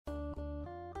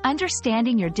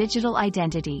Understanding your digital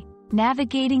identity,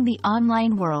 navigating the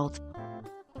online world.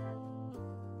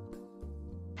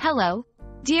 Hello,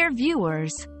 dear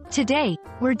viewers. Today,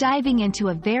 we're diving into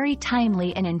a very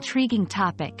timely and intriguing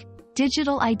topic,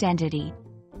 digital identity.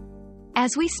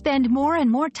 As we spend more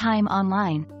and more time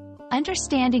online,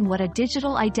 understanding what a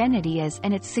digital identity is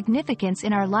and its significance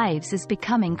in our lives is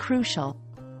becoming crucial.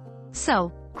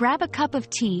 So, grab a cup of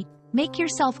tea, make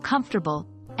yourself comfortable,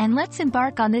 and let's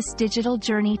embark on this digital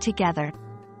journey together.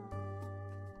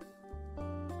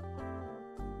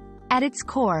 At its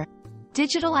core,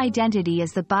 digital identity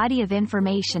is the body of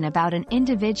information about an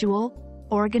individual,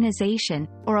 organization,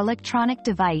 or electronic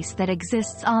device that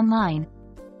exists online.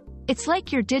 It's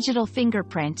like your digital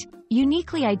fingerprint,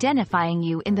 uniquely identifying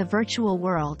you in the virtual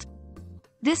world.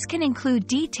 This can include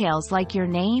details like your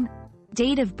name,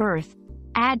 date of birth,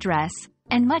 address,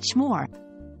 and much more.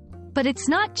 But it's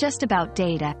not just about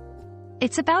data.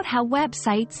 It's about how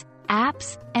websites,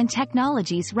 apps, and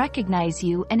technologies recognize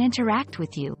you and interact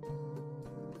with you.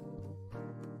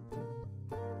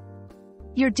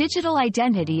 Your digital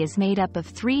identity is made up of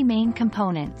three main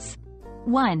components.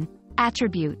 1.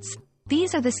 Attributes.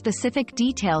 These are the specific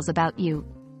details about you,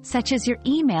 such as your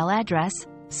email address,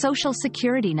 social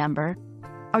security number,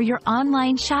 or your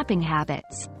online shopping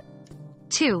habits.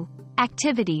 2.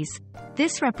 Activities.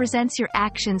 This represents your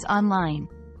actions online,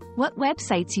 what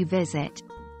websites you visit,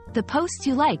 the posts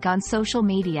you like on social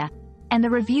media, and the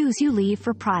reviews you leave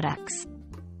for products.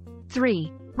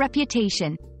 3.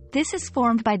 Reputation. This is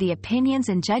formed by the opinions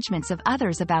and judgments of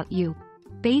others about you,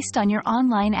 based on your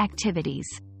online activities.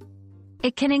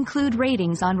 It can include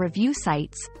ratings on review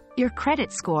sites, your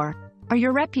credit score, or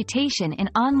your reputation in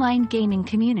online gaming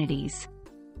communities.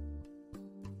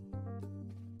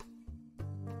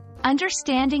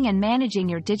 Understanding and managing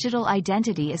your digital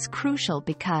identity is crucial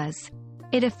because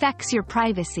it affects your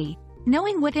privacy.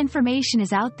 Knowing what information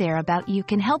is out there about you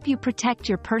can help you protect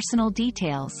your personal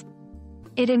details.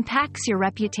 It impacts your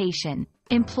reputation.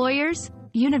 Employers,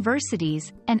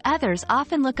 universities, and others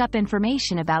often look up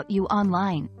information about you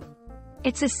online.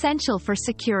 It's essential for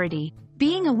security.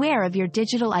 Being aware of your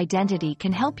digital identity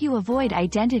can help you avoid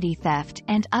identity theft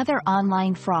and other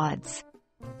online frauds.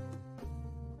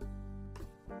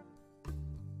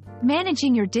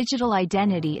 Managing your digital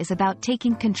identity is about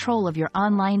taking control of your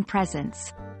online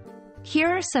presence. Here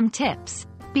are some tips.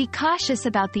 Be cautious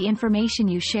about the information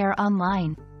you share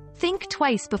online. Think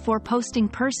twice before posting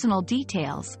personal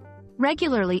details.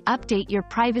 Regularly update your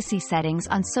privacy settings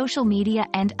on social media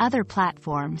and other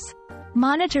platforms.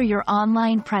 Monitor your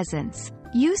online presence.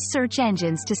 Use search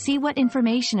engines to see what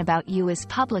information about you is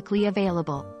publicly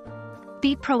available.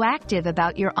 Be proactive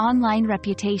about your online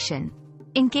reputation.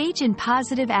 Engage in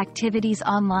positive activities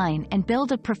online and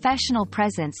build a professional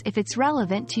presence if it's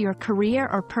relevant to your career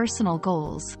or personal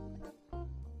goals.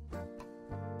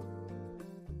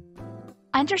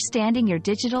 Understanding your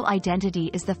digital identity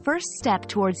is the first step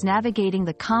towards navigating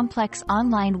the complex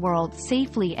online world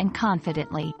safely and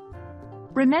confidently.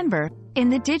 Remember, in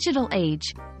the digital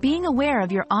age, being aware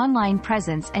of your online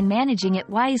presence and managing it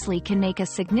wisely can make a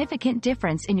significant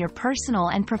difference in your personal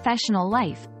and professional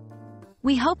life.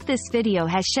 We hope this video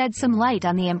has shed some light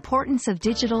on the importance of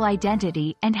digital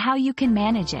identity and how you can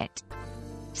manage it.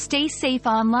 Stay safe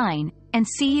online, and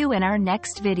see you in our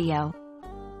next video.